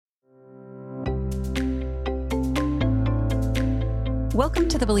Welcome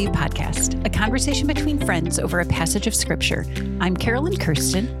to the Believe Podcast, a conversation between friends over a passage of Scripture. I'm Carolyn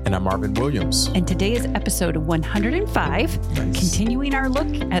Kirsten. And I'm Marvin Williams. And today is episode 105, continuing our look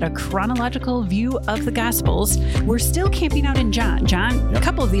at a chronological view of the Gospels. We're still camping out in John. A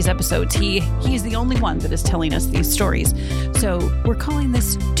couple of these episodes, he's the only one that is telling us these stories. So we're calling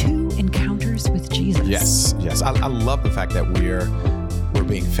this Two Encounters with Jesus. Yes. I love the fact that we're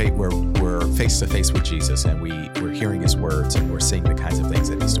face to face with Jesus, and we're hearing his words, and we're seeing the kinds of things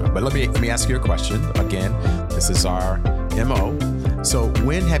that he's doing. But let me ask you a question. Again, this is our MO. So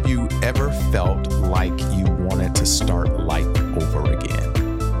when have you ever felt like you wanted to start life over again?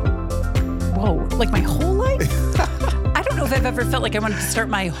 Whoa, like my whole life? I don't know if I've ever felt like I wanted to start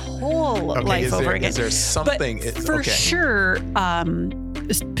my whole life over again. Is there something? But for sure,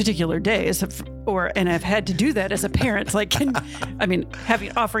 particular days, and I've had to do that as a parent. Like,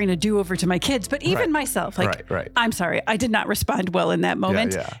 offering a do-over to my kids, but even myself, right. I'm sorry, I did not respond well in that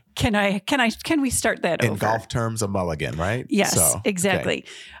moment. Yeah. Can we start that over? In golf terms, a mulligan, right? Yes, exactly.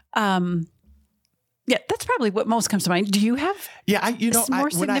 Okay. That's probably what most comes to mind. Do you have? More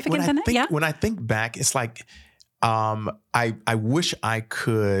significant than that. When I think back, it's like, I wish I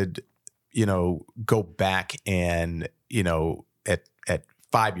could, go back and, at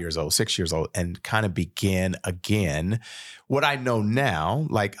 5 years old, 6 years old, and kind of begin again. What I know now,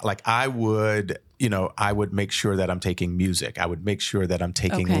 like I would make sure that I'm taking music. I would make sure that I'm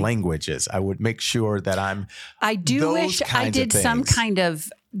taking languages. I would make sure that I do wish I did some kind of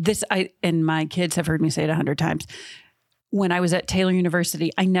this. And my kids have heard me say it 100 times. When I was at Taylor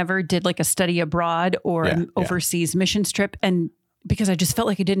University, I never did like a study abroad or an overseas missions trip. And because I just felt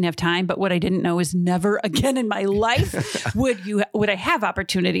like I didn't have time. But what I didn't know is never again in my life would I have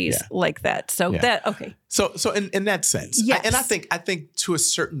opportunities like that. So So in that sense, yes. And I think to a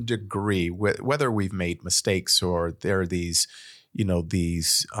certain degree, whether we've made mistakes or there are these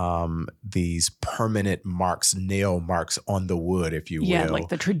permanent marks, nail marks on the wood, if you will. Yeah, like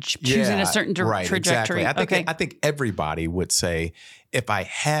the choosing a certain trajectory. Exactly. I think everybody would say, if I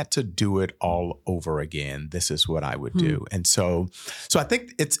had to do it all over again, this is what I would do. And so I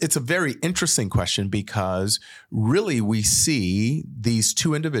think it's a very interesting question, because really we see these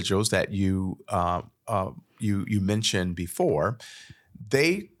two individuals that you mentioned before.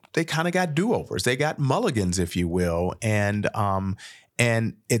 They kind of got do-overs. They got mulligans, if you will. And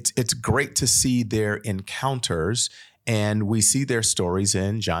it's great to see their encounters. And we see their stories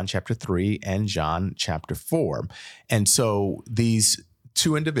in John chapter 3 and John chapter 4. And so these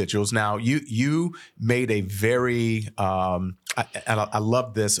two individuals, now you made a very, I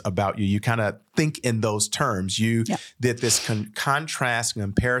love this about you. You kind of think in those terms. You did this contrast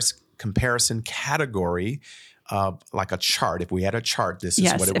and comparison category, like a chart. If we had a chart, this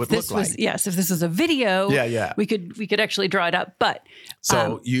is what it would look like. Yes, if this was a video, we could actually draw it up. But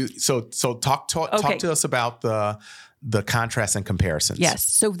so talk to us about the contrast and comparisons.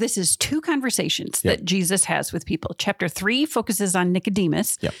 Yes. So this is two conversations that Jesus has with people. Chapter 3 focuses on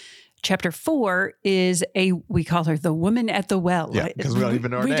Nicodemus. Yep. Chapter 4 is we call her the woman at the well. Yeah, because we don't even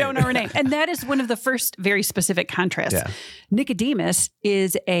know her name. We don't know her name. And that is one of the first very specific contrasts. Yeah. Nicodemus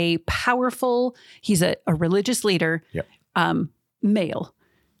is a powerful, he's a religious leader, male.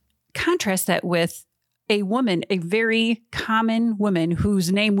 Contrast that with a woman, a very common woman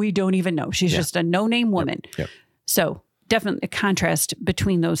whose name we don't even know. She's just a no-name woman. Yep. So definitely a contrast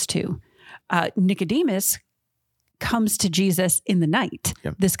between those two. Nicodemus comes to Jesus in the night.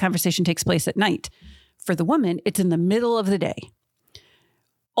 Yep. This conversation takes place at night. For the woman, it's in the middle of the day.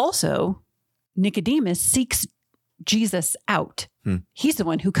 Also, Nicodemus seeks Jesus out. He's the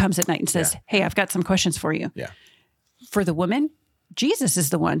one who comes at night and says, hey, I've got some questions for you. Yeah. For the woman, Jesus is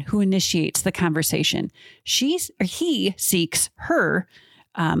the one who initiates the conversation. He seeks her.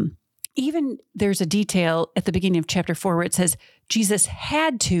 Even there's a detail at the beginning of chapter 4 where it says Jesus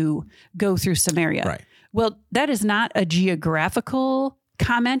had to go through Samaria. Right. Well, that is not a geographical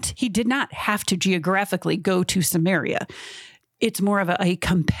comment. He did not have to geographically go to Samaria. It's more of a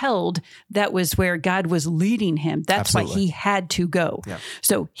compelled, that was where God was leading him. That's why he had to go. Yeah.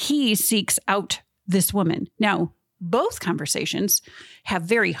 So he seeks out this woman. Now, both conversations have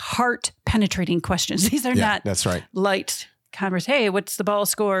very heart-penetrating questions. These are not light hey, what's the ball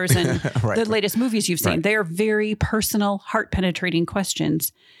scores and the latest movies you've seen. They are very personal, heart-penetrating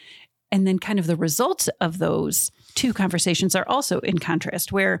questions. And then kind of the results of those two conversations are also in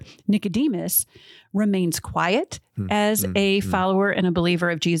contrast, where Nicodemus remains quiet as a follower and a believer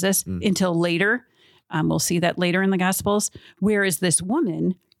of Jesus until later. We'll see that later in the Gospels. Whereas this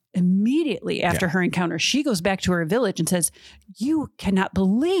woman immediately after her encounter, she goes back to her village and says, "You cannot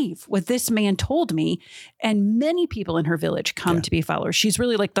believe what this man told me." And many people in her village come to be followers. She's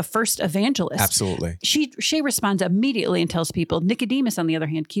really like the first evangelist. Absolutely. She responds immediately and tells people. Nicodemus, on the other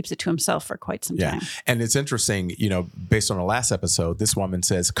hand, keeps it to himself for quite some time. And it's interesting, based on the last episode, this woman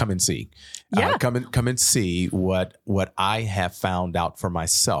says, "Come and see. Come and see what I have found out for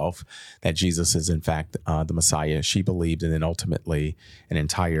myself, that Jesus is in fact the Messiah." She believed, and then ultimately an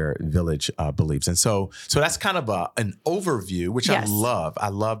entire village believes. And so that's kind of an overview, which I love. I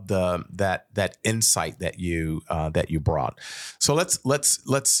love that insight that you brought. So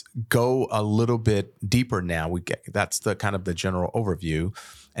let's go a little bit deeper now. That's the kind of the general overview.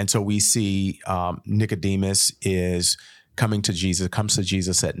 And so we see Nicodemus comes to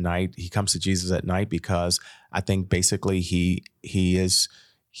Jesus at night. He comes to Jesus at night because I think basically he is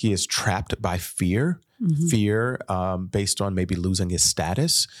trapped by fear. Fear based on maybe losing his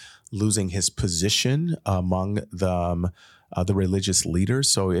status, losing his position among the religious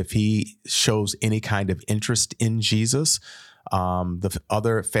leaders. So if he shows any kind of interest in Jesus, the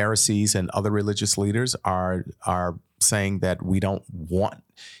other Pharisees and other religious leaders are saying that we don't want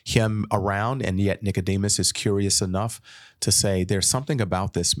him around. And yet Nicodemus is curious enough to say, there's something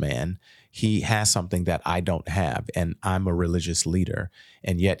about this man. He has something that I don't have, and I'm a religious leader.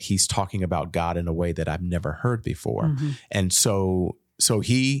 And yet he's talking about God in a way that I've never heard before. And so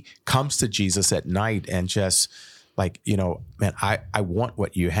he comes to Jesus at night and just like, man, I want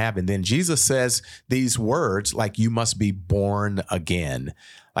what you have. And then Jesus says these words like, "You must be born again."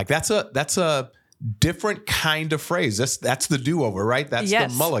 Like that's a different kind of phrase. That's the do-over, right? That's the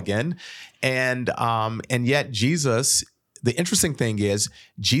mulligan. And yet Jesus, the interesting thing is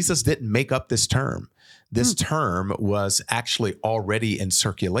Jesus didn't make up this term. This term was actually already in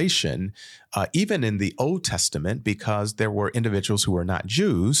circulation, even in the Old Testament, because there were individuals who were not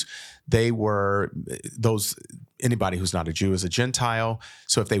Jews. They were anybody who's not a Jew is a Gentile.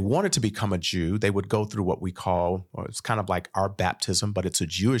 So if they wanted to become a Jew, they would go through what we call, or it's kind of like our baptism, but it's a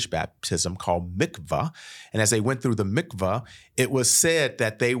Jewish baptism called mikvah. And as they went through the mikvah, it was said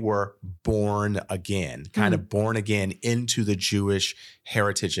that they were born again, kind of born again into the Jewish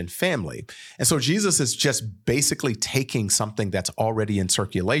heritage and family. And so Jesus is just basically taking something that's already in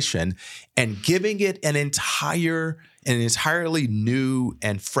circulation and giving it an entirely new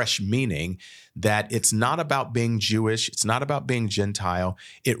and fresh meaning, that it's not about being Jewish. It's not about being Gentile.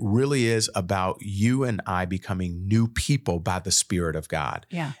 It really is about you and I becoming new people by the Spirit of God.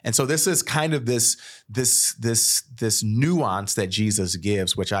 Yeah. And so this is kind of this nuance that Jesus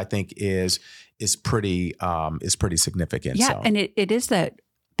gives, which I think is pretty significant. Yeah. So. And it is that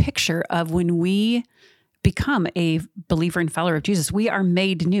picture of when we become a believer and follower of Jesus, we are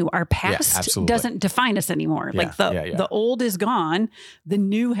made new. Our past doesn't define us anymore. Like the old is gone, the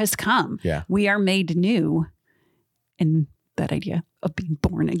new has come. Yeah. We are made new. And that idea of being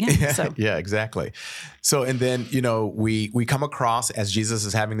born again. Yeah, exactly. So, and then, we come across, as Jesus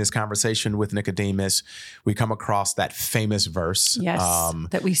is having this conversation with Nicodemus, we come across that famous verse. Yes,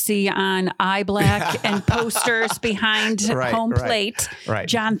 that we see on eye black and posters behind home plate. Right.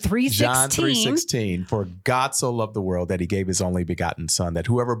 John 3:16. John 3:16. "For God so loved the world that he gave his only begotten Son, that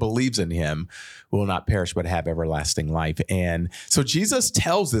whoever believes in him will not perish but have everlasting life." And so Jesus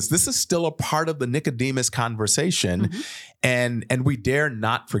tells this is still a part of the Nicodemus conversation. And we dare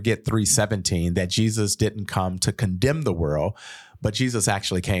not forget 3:17, that Jesus didn't come to condemn the world, but Jesus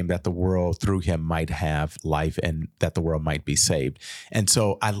actually came that the world through him might have life and that the world might be saved. And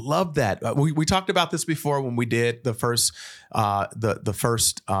so I love that. We talked about this before when we did the first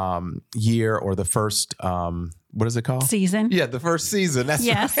year, or the first what is it called? Season. Yeah, the first season. That's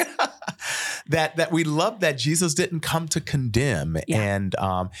yes. Right. that we love that Jesus didn't come to condemn, and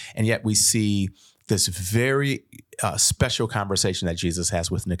yet we see this very special conversation that Jesus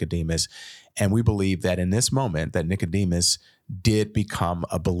has with Nicodemus. And we believe that in this moment that Nicodemus did become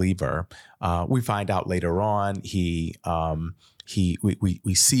a believer. We find out later on we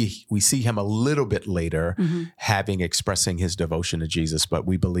see him a little bit later expressing his devotion to Jesus, but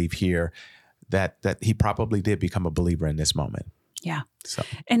we believe here that he probably did become a believer in this moment. Yeah. So,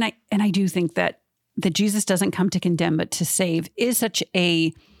 and I do think that Jesus doesn't come to condemn, but to save is such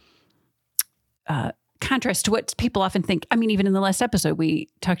a contrast to what people often think. I mean, even in the last episode, we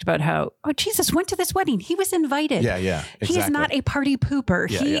talked about how, Jesus went to this wedding. He was invited. Yeah, exactly. He is not a party pooper.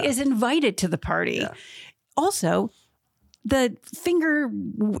 He is invited to the party. Yeah. Also, the finger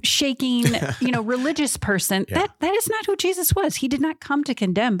shaking, religious person, that is not who Jesus was. He did not come to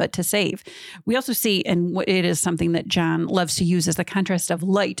condemn, but to save. We also see, and it is something that John loves to use as the contrast of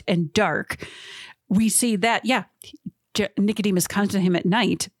light and dark. We see that, Nicodemus comes to him at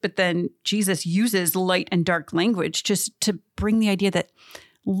night, but then Jesus uses light and dark language just to bring the idea that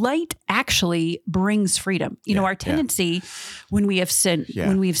light actually brings freedom. You know, our tendency when we have sinned,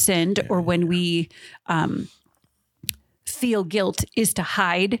 or when we feel guilt is to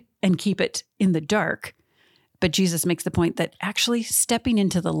hide and keep it in the dark. But Jesus makes the point that actually stepping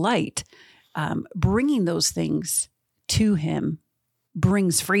into the light, bringing those things to him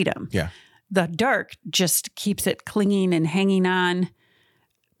brings freedom. Yeah. The dark just keeps it clinging and hanging on,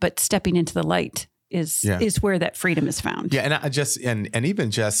 but stepping into the light is where that freedom is found. Yeah, and I just and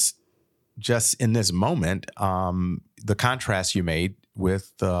even just in this moment, the contrast you made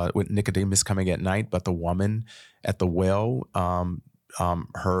with Nicodemus coming at night, but the woman at the well,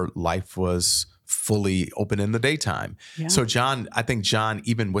 her life was fully open in the daytime. Yeah. So I think John,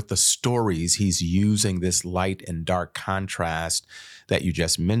 even with the stories, he's using this light and dark contrast that you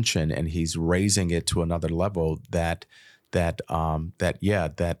just mentioned, and he's raising it to another level that there's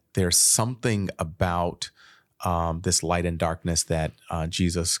something about this light and darkness that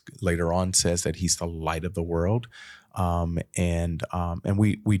Jesus later on says that he's the light of the world. And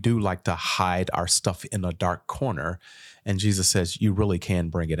we do like to hide our stuff in a dark corner. And Jesus says, you really can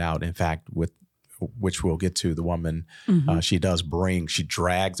bring it out. In fact, which we'll get to, the woman, Jesus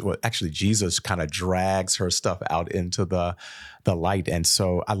kind of drags her stuff out into the light. And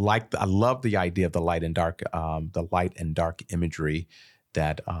so I love the idea of the light and dark imagery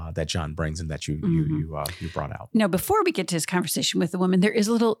that John brings and that you brought out. Now, before we get to his conversation with the woman, there is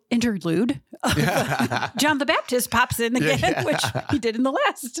a little interlude. John the Baptist pops in again, which he did in the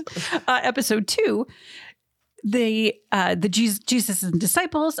last episode too. Jesus and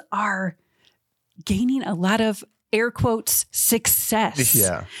disciples are gaining a lot of air quotes success.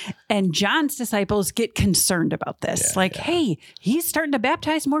 Yeah. And John's disciples get concerned about this. Hey, he's starting to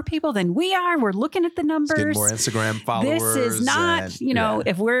baptize more people than we are. We're looking at the numbers. Getting more Instagram followers. This is not,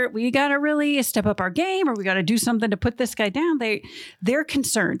 if we got to really step up our game, or we got to do something to put this guy down. They're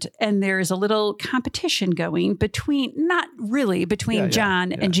concerned. And there's a little competition going between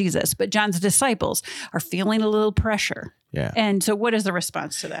John and Jesus, but John's disciples are feeling a little pressure. Yeah. And so what is the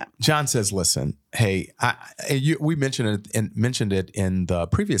response to that? John says, listen, hey, we mentioned it in the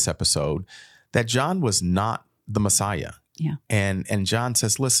previous episode that John was not the Messiah. Yeah. And John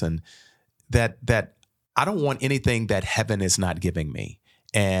says, listen, that I don't want anything that heaven is not giving me.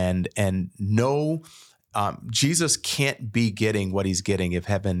 And no, Jesus can't be getting what he's getting if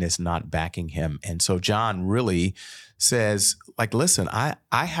heaven is not backing him. And so John really says, listen, I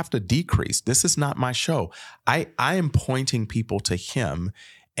have to decrease. This is not my show. I am pointing people to him.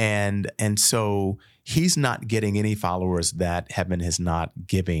 And so he's not getting any followers that heaven is not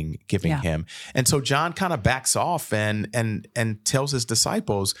giving him. And so John kind of backs off and tells his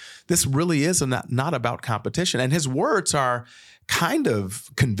disciples, this really is not about competition. And his words are kind of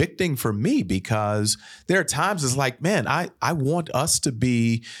convicting for me, because there are times it's like, man, I want us to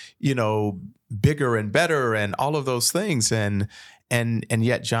be, bigger and better and all of those things. And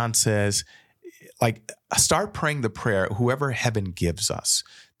yet John says, start praying the prayer, whoever heaven gives us,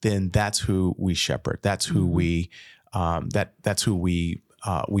 then that's who we shepherd. That's who we that's who we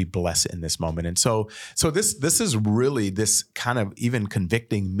bless in this moment. And so this is really this kind of even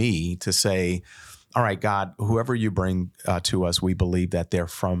convicting me to say, all right, God, whoever you bring to us, we believe that they're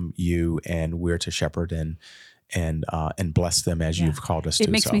from you, and we're to shepherd and bless them as you've called us to. It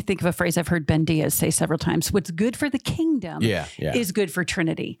makes me think of a phrase I've heard Ben Diaz say several times. What's good for the kingdom is good for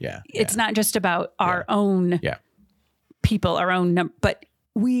Trinity. It's not just about our own people, our own, but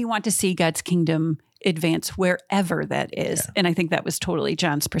we want to see God's kingdom advance wherever that is. And I think that was totally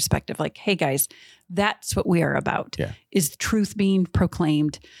John's perspective. Hey guys, that's what we are about, is truth being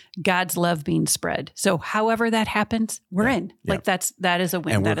proclaimed, God's love being spread. So however that happens, we're in. That is a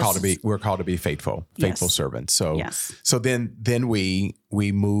win. And we're called to be faithful servants. So then we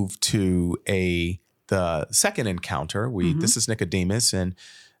move to the second encounter. This is Nicodemus, and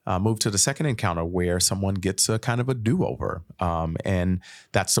move to the second encounter where someone gets a kind of a do-over. And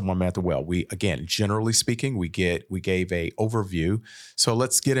that's the woman at the well. Generally speaking, we gave a overview. So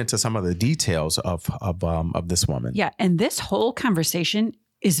let's get into some of the details of this woman. Yeah. And this whole conversation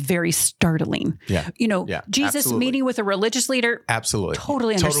is very startling. Yeah. Jesus absolutely. Meeting with a religious leader. Absolutely.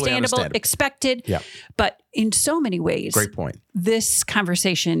 Totally understandable, expected. Yeah. But in so many ways, great point. This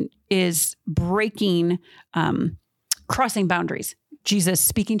conversation is breaking, crossing boundaries. Jesus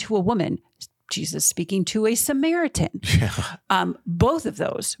speaking to a woman, Jesus speaking to a Samaritan. Yeah. Both of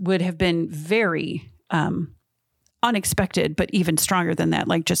those would have been very unexpected, but even stronger than that.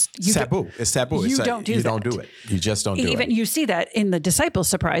 Like just taboo. It's taboo. You it's don't do you that. don't do it. You just don't do it. Even you see that in the disciples'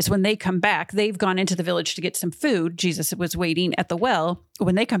 surprise when they come back. They've gone into the village to get some food. Jesus was waiting at the well.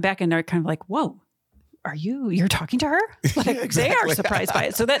 When they come back and they're kind of like, "Whoa, you're talking to her?" Like Exactly. They are surprised by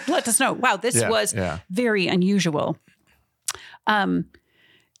it. So that lets us know, wow, this was very unusual. But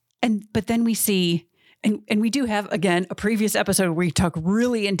then we see. And we do have, again, a previous episode where we talk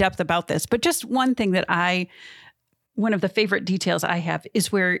really in depth about this. But just one thing one of the favorite details I have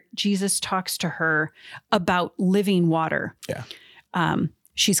is where Jesus talks to her about living water. Yeah.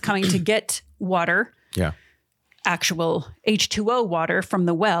 She's coming to get water. Yeah. Actual H2O water from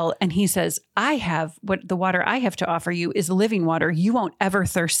the well. And he says, the water I have to offer you is living water. You won't ever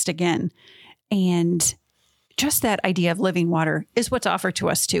thirst again. And just that idea of living water is what's offered to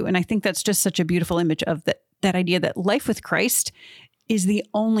us too. And I think that's just such a beautiful image of that idea that life with Christ is the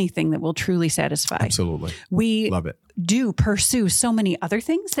only thing that will truly satisfy. Absolutely. We love it. Do pursue so many other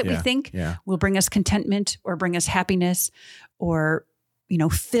things that we think will bring us contentment or bring us happiness or,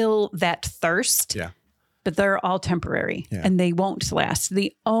 fill that thirst. Yeah. But they're all temporary and they won't last.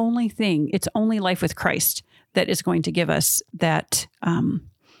 It's only life with Christ that is going to give us that,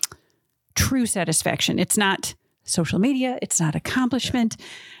 true satisfaction. It's not social media. It's not accomplishment.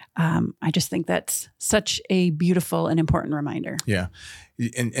 I just think that's such a beautiful and important reminder. Yeah.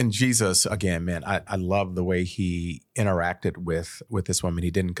 And Jesus, again, man, I love the way he interacted with this woman.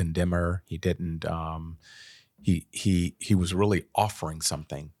 He didn't condemn her. He didn't, he was really offering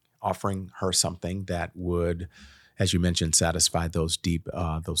her something that would, as you mentioned, satisfy those deep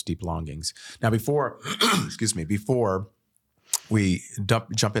longings. Now, before we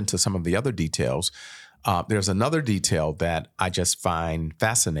jump into some of the other details, there's another detail that I just find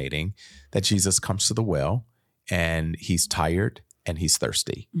fascinating, that Jesus comes to the well and he's tired and he's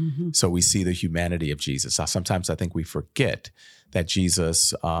thirsty. Mm-hmm. So we see the humanity of Jesus. Sometimes I think we forget that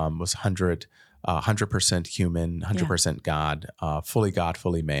Jesus was 100% human, 100% God,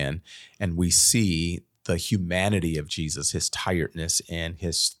 fully man. And we see the humanity of Jesus, his tiredness and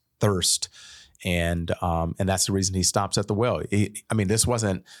his thirst. And that's the reason he stops at the well. This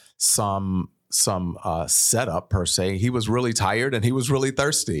wasn't some setup per se. He was really tired and he was really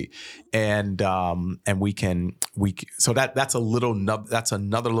thirsty, and so that's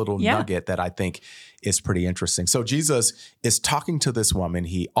another little nugget that I think is pretty interesting. So Jesus is talking to this woman.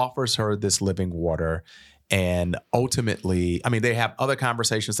 He offers her this living water. And ultimately, they have other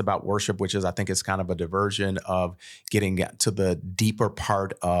conversations about worship, which is, I think, is kind of a diversion of getting to the deeper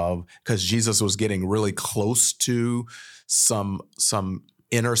part of, because Jesus was getting really close to some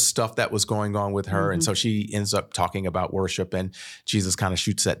inner stuff that was going on with her. Mm-hmm. And so she ends up talking about worship, and Jesus kind of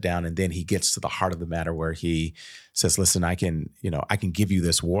shoots that down. And then he gets to the heart of the matter where he says, listen, I can give you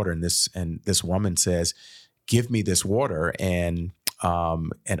this water. And this woman says, give me this water. And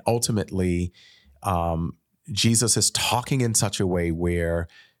ultimately, Jesus is talking in such a way where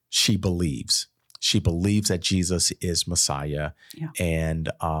she believes that Jesus is Messiah, and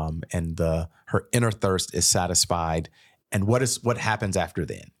her inner thirst is satisfied. And what happens after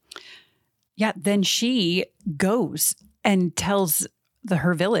then? Yeah, then she goes and tells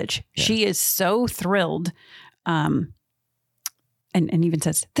her village. Yeah. She is so thrilled, and even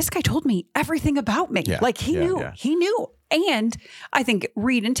says, "This guy told me everything about me. Yeah. Like he knew. Yeah. He knew." And I think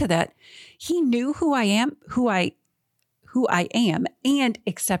read into that, he knew who I am, and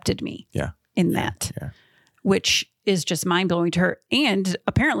accepted me. Yeah. In that, which is just mind blowing to her, and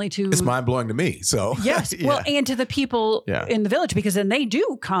apparently it's mind blowing to me. So yes, well, and to the people in the village, because then they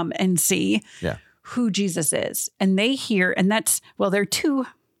do come and see who Jesus is, and they hear, and there are two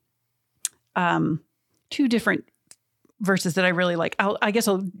different verses that I really like. I guess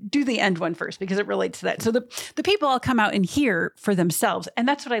I'll do the end one first because it relates to that. So the people all come out and hear for themselves. And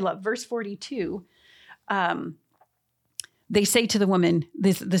that's what I love. Verse 42, they say to the woman,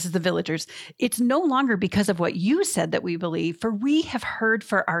 this is the villagers, "It's no longer because of what you said that we believe, for we have heard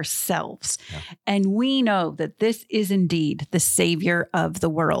for ourselves. And we know that this is indeed the Savior of the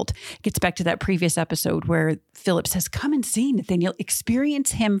world." It gets back to that previous episode where Philip says, "Come and see, Nathanael,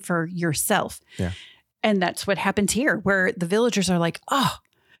 experience him for yourself." Yeah. And that's what happens here, where the villagers are like, "Oh,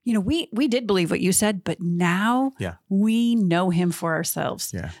 we did believe what you said, but now we know him for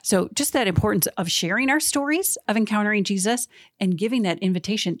ourselves." Yeah. So just that importance of sharing our stories of encountering Jesus and giving that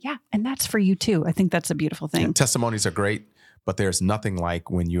invitation. Yeah. And that's for you too. I think that's a beautiful thing. Yeah, testimonies are great, but there's nothing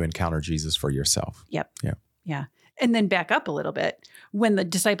like when you encounter Jesus for yourself. Yep. Yeah. Yeah. And then back up a little bit when the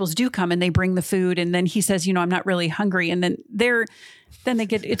disciples do come and they bring the food, and then he says, "I'm not really hungry." And then then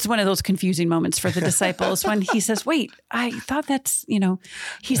it's one of those confusing moments for the disciples when he says, wait, I thought that's,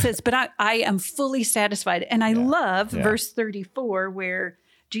 he says, but I am fully satisfied. And I love verse 34 where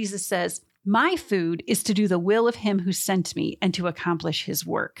Jesus says, my food is to do the will of him who sent me and to accomplish his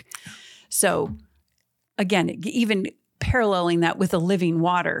work. So again, even paralleling that with the living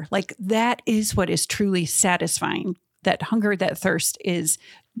water, like that is what is truly satisfying. That hunger, that thirst is,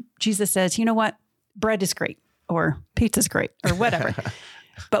 Jesus says, you know what? Bread is great or pizza's great or whatever.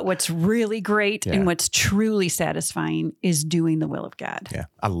 But what's really great and what's truly satisfying is doing the will of God. Yeah.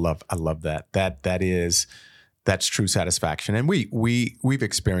 I love that. That's true satisfaction. And we've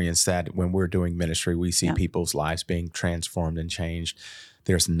experienced that when we're doing ministry. We see people's lives being transformed and changed.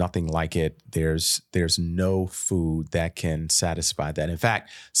 There's nothing like it. There's no food that can satisfy that. In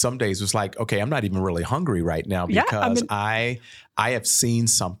fact, some days it's like, okay, I'm not even really hungry right now because I have seen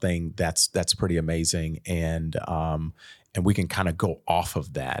something that's pretty amazing, and we can kind of go off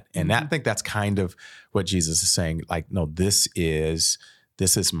of that. And I think that's kind of what Jesus is saying. Like, no, this is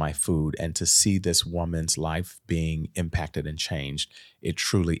my food, and to see this woman's life being impacted and changed, it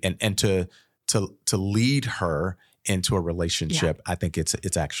truly and to lead her into a relationship, I think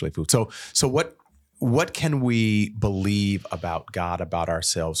it's actually food. So what can we believe about God, about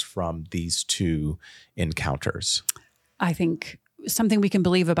ourselves from these two encounters? I think something we can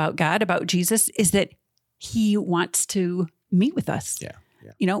believe about God, about Jesus, is that he wants to meet with us.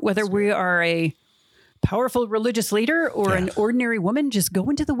 Yeah. Whether we are a powerful religious leader or an ordinary woman, just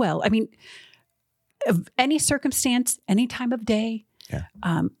go into the well. I mean, of any circumstance, any time of day,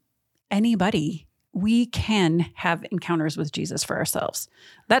 anybody, we can have encounters with Jesus for ourselves.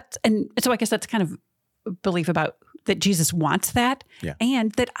 And so I guess that's kind of a belief about that Jesus wants that,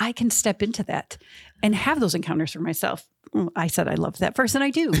 and that I can step into that and have those encounters for myself. I said I love that verse, and I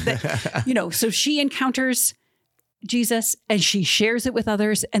do. That, so she encounters Jesus and she shares it with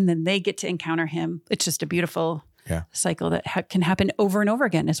others, and then they get to encounter him. It's just a beautiful cycle that can happen over and over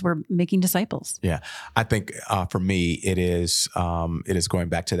again as we're making disciples. Yeah. I think for me, it is going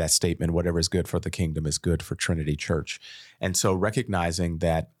back to that statement, whatever is good for the kingdom is good for Trinity Church. And so recognizing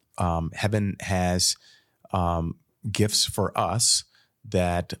that heaven has gifts for us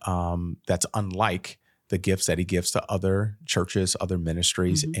that that's unlike the gifts that he gives to other churches, other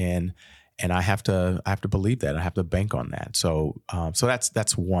ministries. And I have to believe that. I have to bank on that. So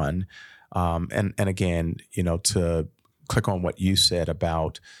that's one. And again, to click on what you said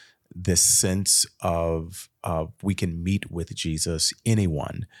about this sense of we can meet with Jesus,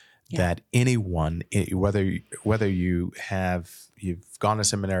 anyone, that anyone, whether you've gone to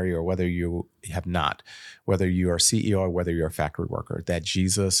seminary or whether you have not, whether you are a CEO or whether you're a factory worker, that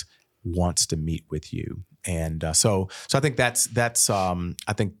Jesus wants to meet with you. And so I think that's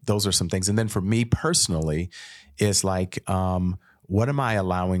I think those are some things. And then for me personally, is like, what am I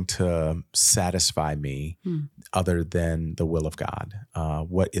allowing to satisfy me other than the will of God?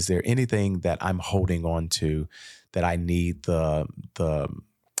 What is there anything that I'm holding on to that I need the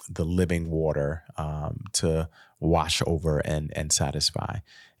living water to wash over and satisfy?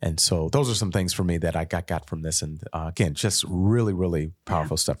 And so those are some things for me that I got from this. And again, just really, really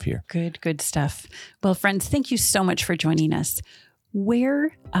powerful stuff here. Good stuff. Well, friends, thank you so much for joining us.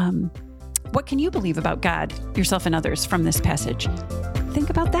 What can you believe about God, yourself, and others from this passage?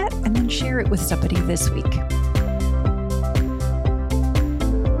 Think about that and then share it with somebody this week.